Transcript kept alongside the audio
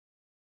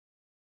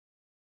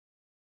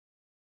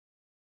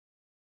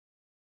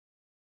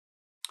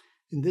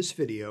In this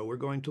video, we're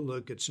going to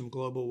look at some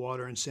global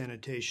water and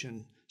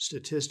sanitation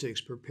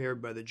statistics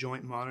prepared by the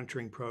Joint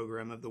Monitoring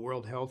Program of the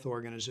World Health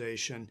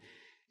Organization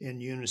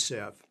and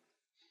UNICEF.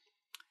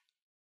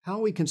 How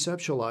we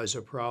conceptualize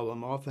a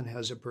problem often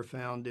has a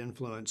profound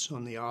influence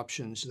on the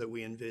options that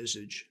we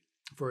envisage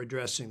for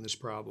addressing this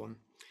problem.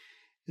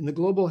 In the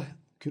global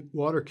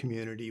water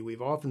community,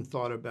 we've often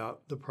thought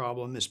about the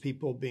problem as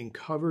people being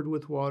covered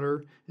with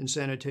water and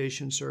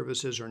sanitation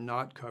services or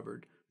not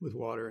covered with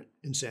water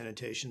and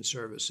sanitation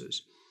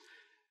services.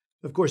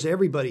 Of course,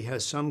 everybody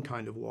has some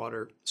kind of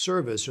water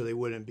service or they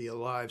wouldn't be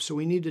alive, so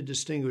we need to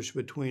distinguish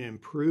between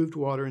improved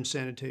water and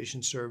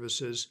sanitation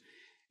services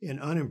and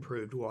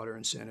unimproved water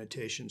and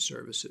sanitation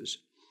services.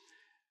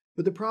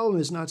 But the problem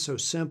is not so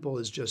simple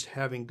as just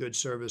having good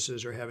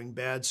services or having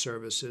bad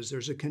services.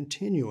 There's a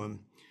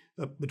continuum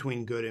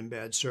between good and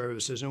bad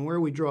services, and where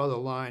we draw the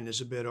line is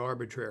a bit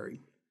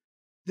arbitrary.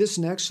 This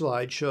next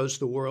slide shows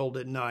the world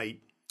at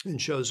night and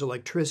shows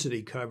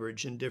electricity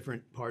coverage in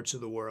different parts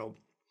of the world.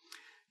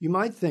 You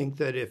might think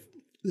that if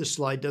this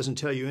slide doesn't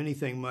tell you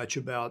anything much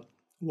about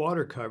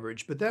water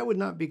coverage, but that would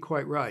not be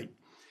quite right.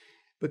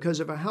 Because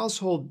if a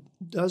household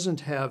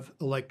doesn't have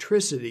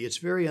electricity, it's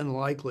very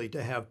unlikely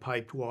to have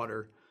piped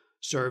water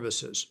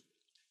services.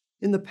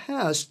 In the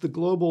past, the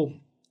global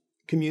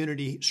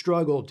community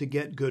struggled to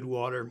get good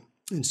water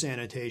and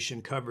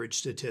sanitation coverage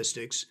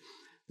statistics.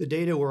 The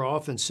data were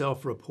often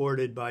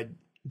self-reported by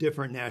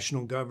different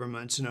national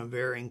governments and of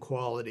varying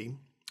quality,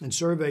 and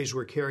surveys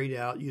were carried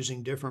out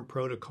using different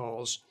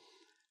protocols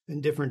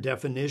and different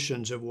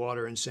definitions of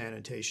water and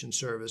sanitation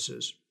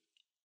services.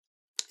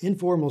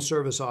 Informal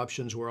service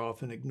options were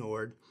often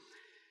ignored,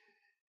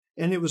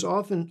 and it was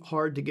often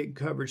hard to get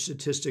coverage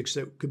statistics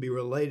that could be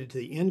related to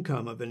the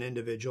income of an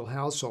individual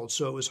household,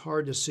 so it was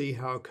hard to see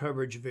how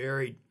coverage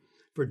varied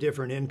for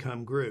different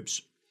income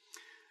groups.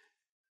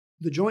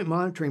 The Joint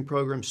Monitoring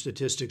Program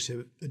statistics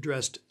have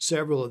addressed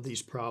several of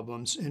these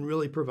problems and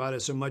really provide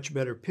us a much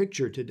better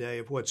picture today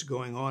of what's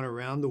going on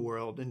around the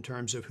world in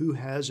terms of who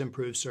has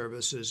improved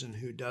services and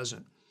who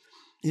doesn't.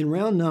 In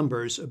round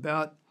numbers,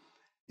 about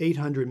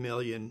 800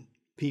 million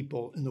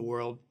people in the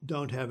world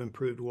don't have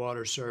improved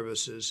water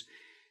services,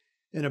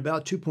 and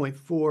about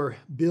 2.4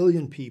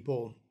 billion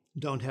people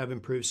don't have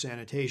improved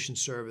sanitation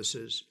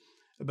services.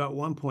 About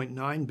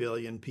 1.9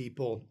 billion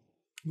people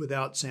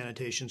without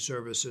sanitation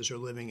services are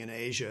living in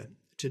Asia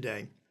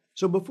today.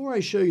 So before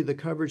I show you the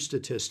coverage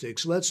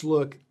statistics, let's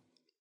look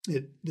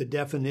at the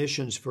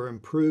definitions for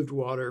improved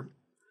water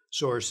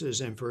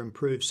sources and for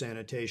improved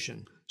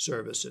sanitation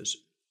services.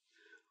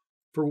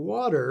 For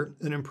water,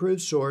 an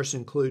improved source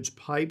includes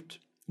piped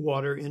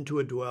water into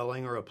a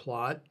dwelling or a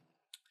plot,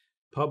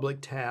 public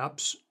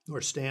taps or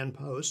stand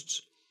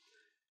posts,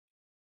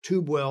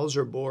 tube wells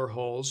or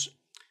boreholes,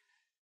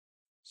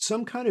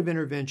 some kind of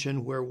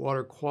intervention where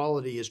water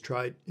quality has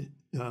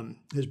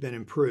been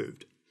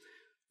improved.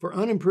 For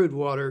unimproved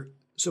water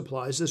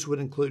supplies, this would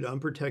include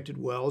unprotected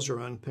wells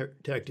or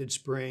unprotected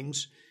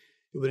springs.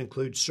 It would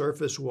include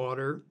surface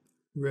water,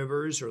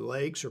 rivers or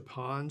lakes or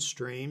ponds,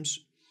 streams.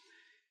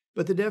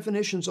 But the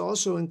definitions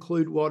also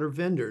include water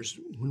vendors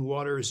when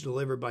water is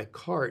delivered by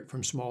cart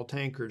from small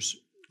tankers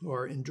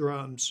or in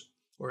drums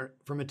or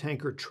from a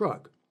tanker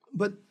truck.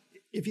 But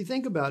if you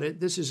think about it,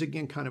 this is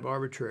again kind of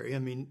arbitrary. I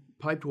mean,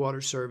 piped water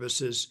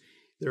services,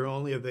 they're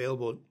only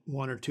available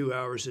 1 or 2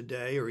 hours a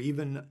day, or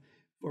even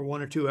for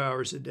 1 or 2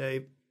 hours a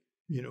day,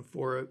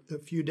 for a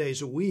few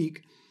days a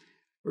week,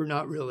 are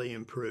not really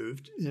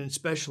improved, and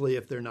especially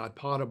if they're not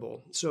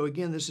potable. So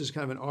again, this is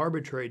kind of an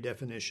arbitrary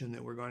definition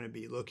that we're going to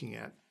be looking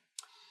at.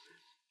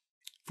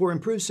 For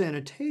improved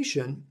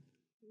sanitation,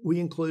 we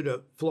include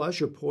a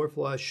flush or pour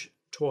flush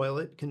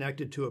toilet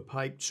connected to a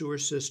piped sewer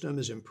system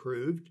is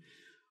improved,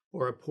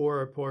 or a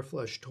pour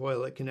flush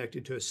toilet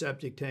connected to a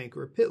septic tank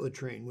or a pit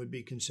latrine would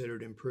be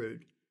considered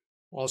improved.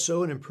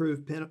 Also, an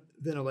improved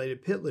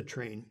ventilated pit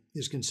latrine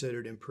is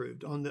considered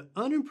improved. On the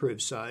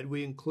unimproved side,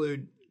 we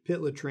include pit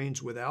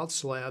latrines without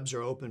slabs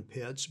or open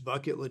pits,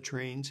 bucket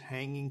latrines,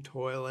 hanging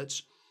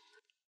toilets,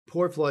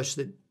 pour flush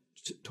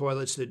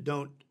toilets that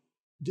don't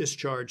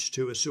discharge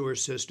to a sewer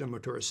system or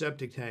to a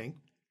septic tank.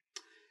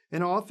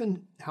 And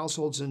often,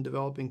 households in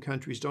developing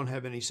countries don't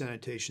have any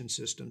sanitation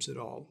systems at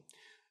all.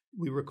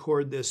 We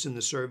record this in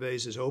the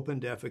surveys as open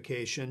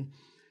defecation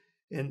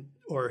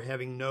or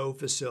having no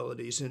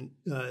facilities, and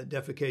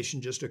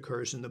defecation just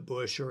occurs in the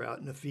bush or out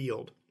in the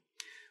field.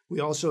 We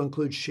also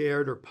include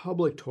shared or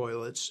public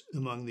toilets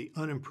among the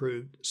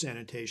unimproved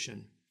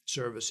sanitation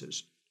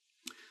services.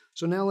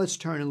 So now let's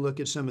turn and look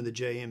at some of the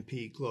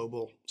JMP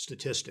global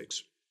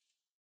statistics.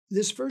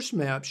 This first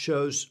map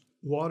shows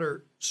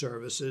water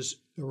services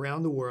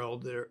around the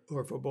world that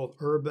are for both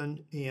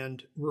urban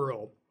and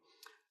rural.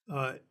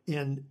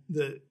 And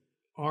the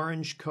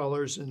orange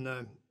colors and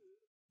the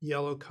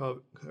yellow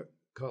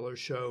colors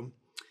show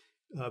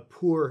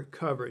poor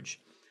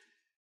coverage.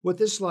 What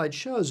this slide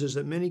shows is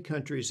that many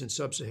countries in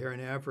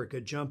sub-Saharan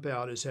Africa jump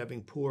out as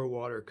having poor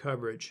water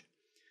coverage.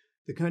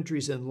 The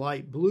countries in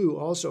light blue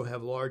also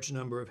have a large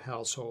number of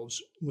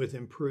households with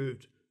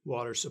improved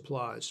water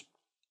supplies.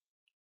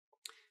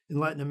 In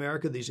Latin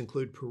America, these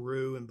include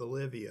Peru and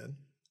Bolivia.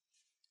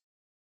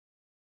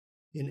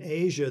 In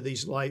Asia,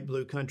 these light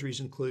blue countries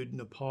include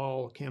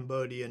Nepal,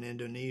 Cambodia, and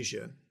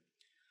Indonesia.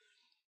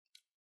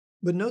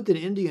 But note that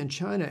India and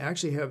China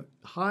actually have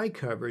high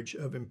coverage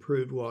of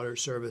improved water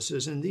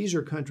services, and these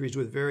are countries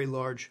with very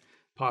large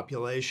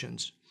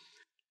populations.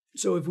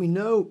 So if we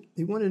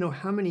want to know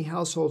how many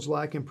households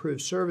lack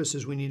improved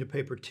services, we need to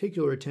pay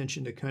particular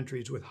attention to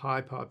countries with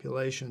high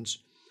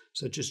populations,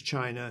 such as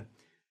China,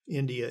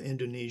 India,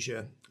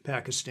 Indonesia,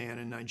 Pakistan,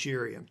 and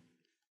Nigeria.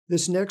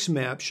 This next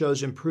map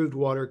shows improved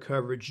water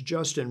coverage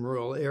just in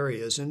rural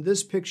areas, and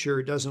this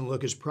picture doesn't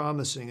look as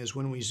promising as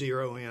when we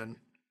zero in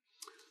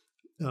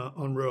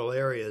on rural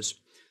areas.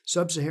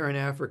 Sub-Saharan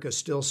Africa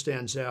still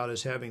stands out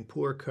as having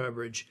poor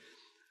coverage,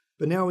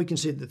 but now we can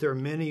see that there are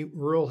many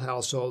rural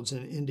households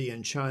in India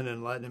and China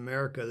and Latin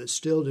America that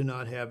still do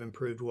not have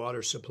improved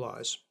water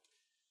supplies.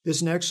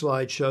 This next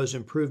slide shows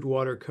improved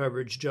water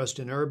coverage just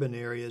in urban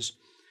areas,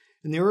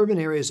 and the urban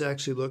areas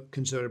actually look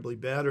considerably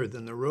better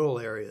than the rural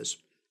areas.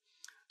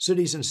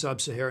 Cities in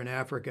Sub-Saharan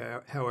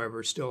Africa,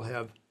 however, still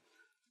have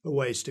a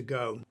ways to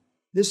go.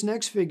 This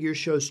next figure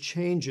shows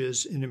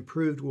changes in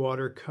improved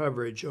water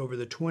coverage over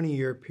the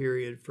 20-year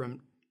period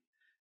from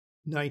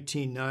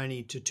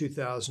 1990 to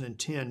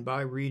 2010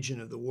 by region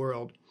of the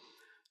world.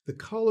 The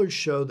colors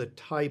show the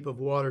type of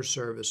water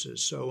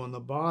services. So on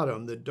the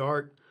bottom, the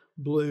dark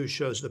blue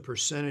shows the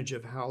percentage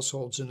of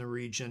households in the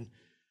region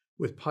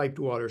with piped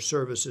water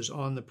services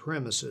on the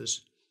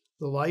premises.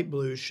 The light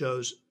blue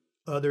shows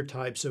other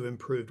types of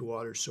improved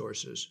water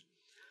sources.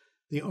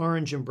 The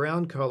orange and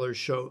brown colors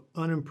show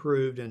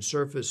unimproved and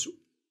surface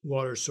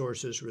water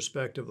sources,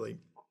 respectively.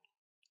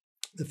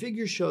 The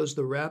figure shows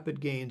the rapid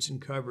gains in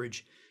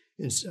coverage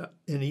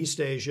in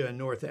East Asia and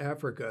North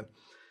Africa.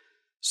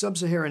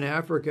 Sub-Saharan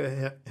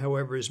Africa,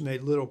 however, has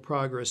made little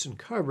progress in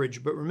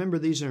coverage, but remember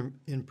these are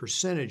in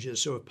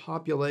percentages, so if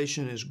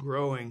population is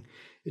growing,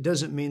 it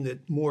doesn't mean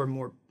that more and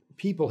more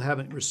people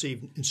haven't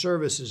received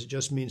services, it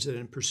just means that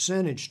in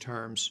percentage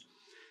terms,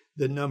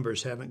 the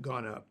numbers haven't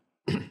gone up.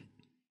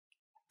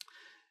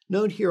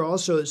 Note here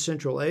also that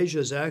Central Asia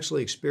has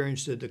actually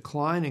experienced a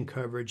decline in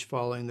coverage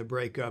following the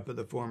breakup of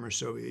the former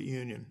Soviet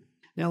Union.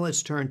 Now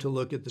let's turn to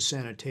look at the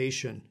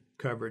sanitation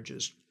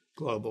coverages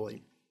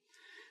globally.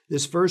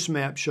 This first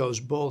map shows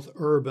both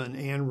urban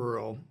and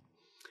rural,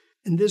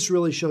 and this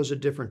really shows a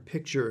different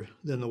picture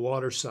than the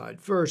water side.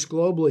 First,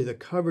 globally, the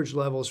coverage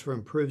levels for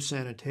improved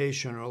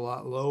sanitation are a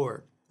lot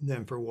lower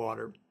than for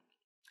water.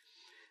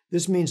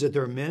 This means that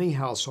there are many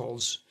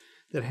households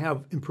that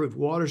have improved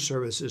water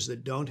services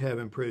that don't have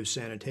improved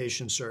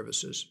sanitation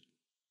services.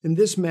 In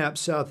this map,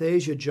 South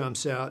Asia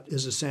jumps out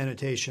as a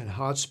sanitation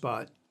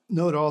hotspot.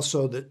 Note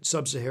also that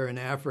Sub-Saharan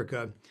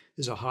Africa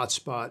is a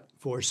hotspot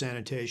for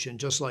sanitation,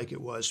 just like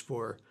it was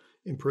for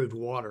improved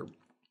water.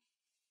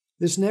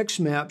 This next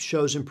map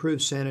shows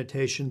improved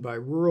sanitation by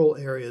rural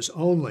areas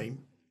only.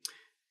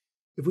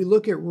 If we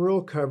look at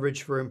rural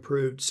coverage for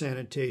improved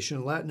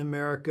sanitation, Latin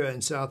America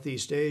and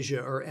Southeast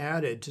Asia are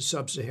added to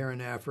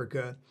Sub-Saharan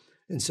Africa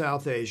and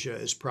South Asia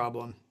as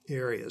problem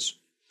areas.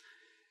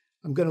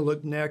 I'm going to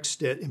look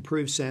next at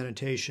improved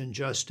sanitation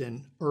just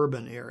in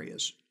urban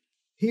areas.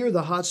 Here,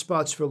 the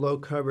hotspots for low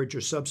coverage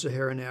are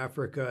Sub-Saharan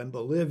Africa and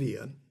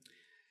Bolivia.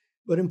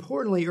 But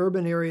importantly,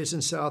 urban areas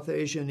in South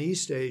Asia and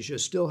East Asia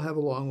still have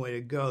a long way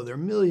to go. There are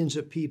millions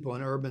of people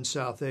in urban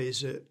South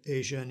Asia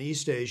and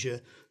East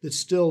Asia that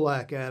still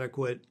lack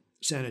adequate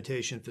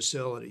sanitation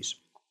facilities.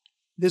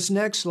 This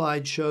next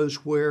slide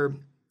shows where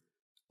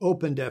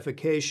open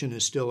defecation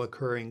is still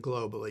occurring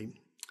globally.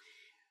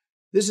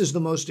 This is the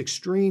most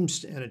extreme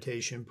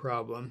sanitation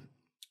problem,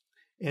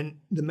 and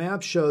the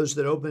map shows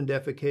that open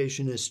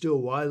defecation is still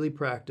widely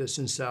practiced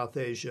in South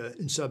Asia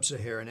and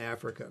Sub-Saharan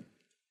Africa.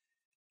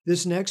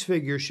 This next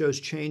figure shows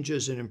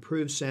changes in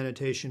improved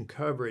sanitation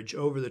coverage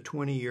over the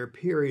 20-year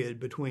period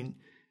between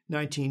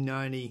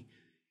 1990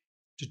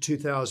 to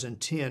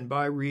 2010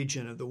 by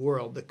region of the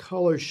world. The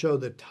colors show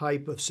the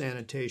type of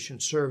sanitation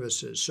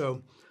services.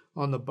 So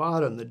on the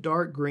bottom, the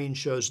dark green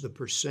shows the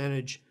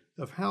percentage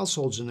of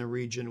households in the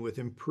region with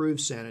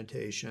improved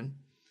sanitation.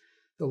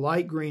 The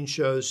light green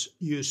shows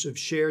use of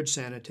shared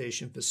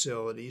sanitation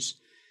facilities.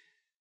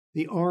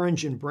 The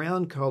orange and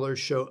brown colors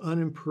show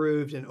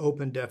unimproved and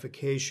open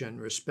defecation,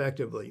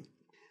 respectively.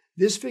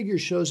 This figure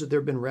shows that there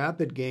have been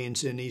rapid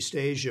gains in East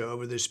Asia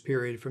over this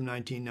period from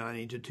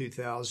 1990 to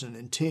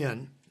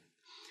 2010.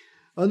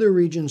 Other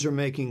regions are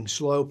making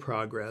slow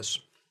progress,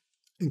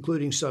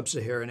 including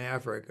Sub-Saharan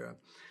Africa.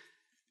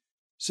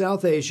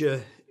 South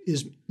Asia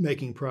is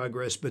making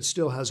progress, but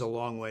still has a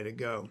long way to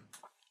go.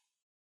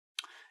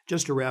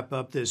 Just to wrap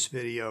up this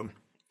video,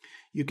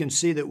 you can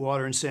see that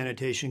water and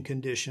sanitation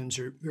conditions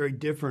are very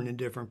different in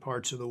different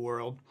parts of the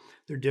world.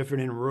 They're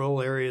different in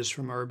rural areas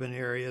from urban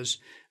areas,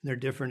 and they're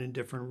different in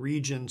different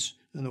regions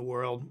in the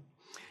world.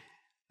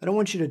 I don't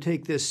want you to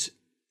take this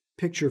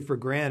picture for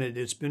granted.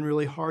 It's been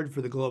really hard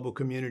for the global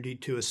community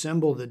to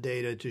assemble the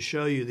data to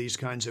show you these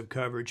kinds of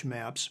coverage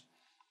maps.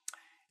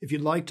 If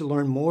you'd like to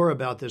learn more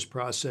about this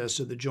process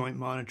of the Joint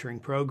Monitoring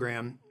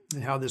Program,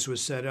 and how this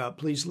was set up,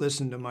 please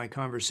listen to my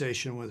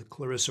conversation with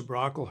Clarissa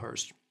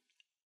Brocklehurst.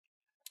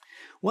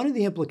 One of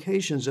the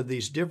implications of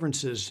these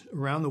differences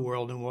around the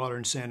world in water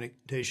and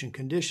sanitation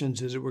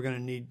conditions is that we're going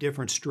to need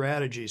different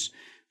strategies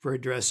for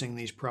addressing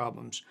these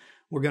problems.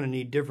 We're going to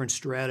need different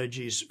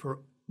strategies for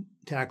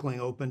tackling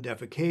open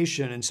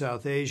defecation in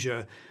South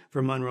Asia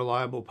from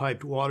unreliable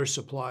piped water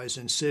supplies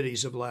in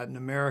cities of Latin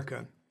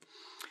America.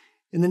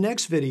 In the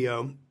next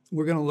video,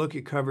 we're going to look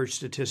at coverage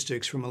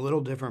statistics from a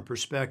little different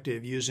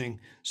perspective using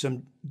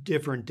some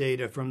different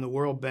data from the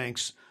World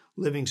Bank's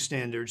Living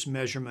Standards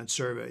Measurement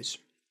Surveys.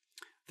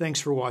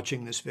 Thanks for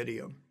watching this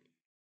video.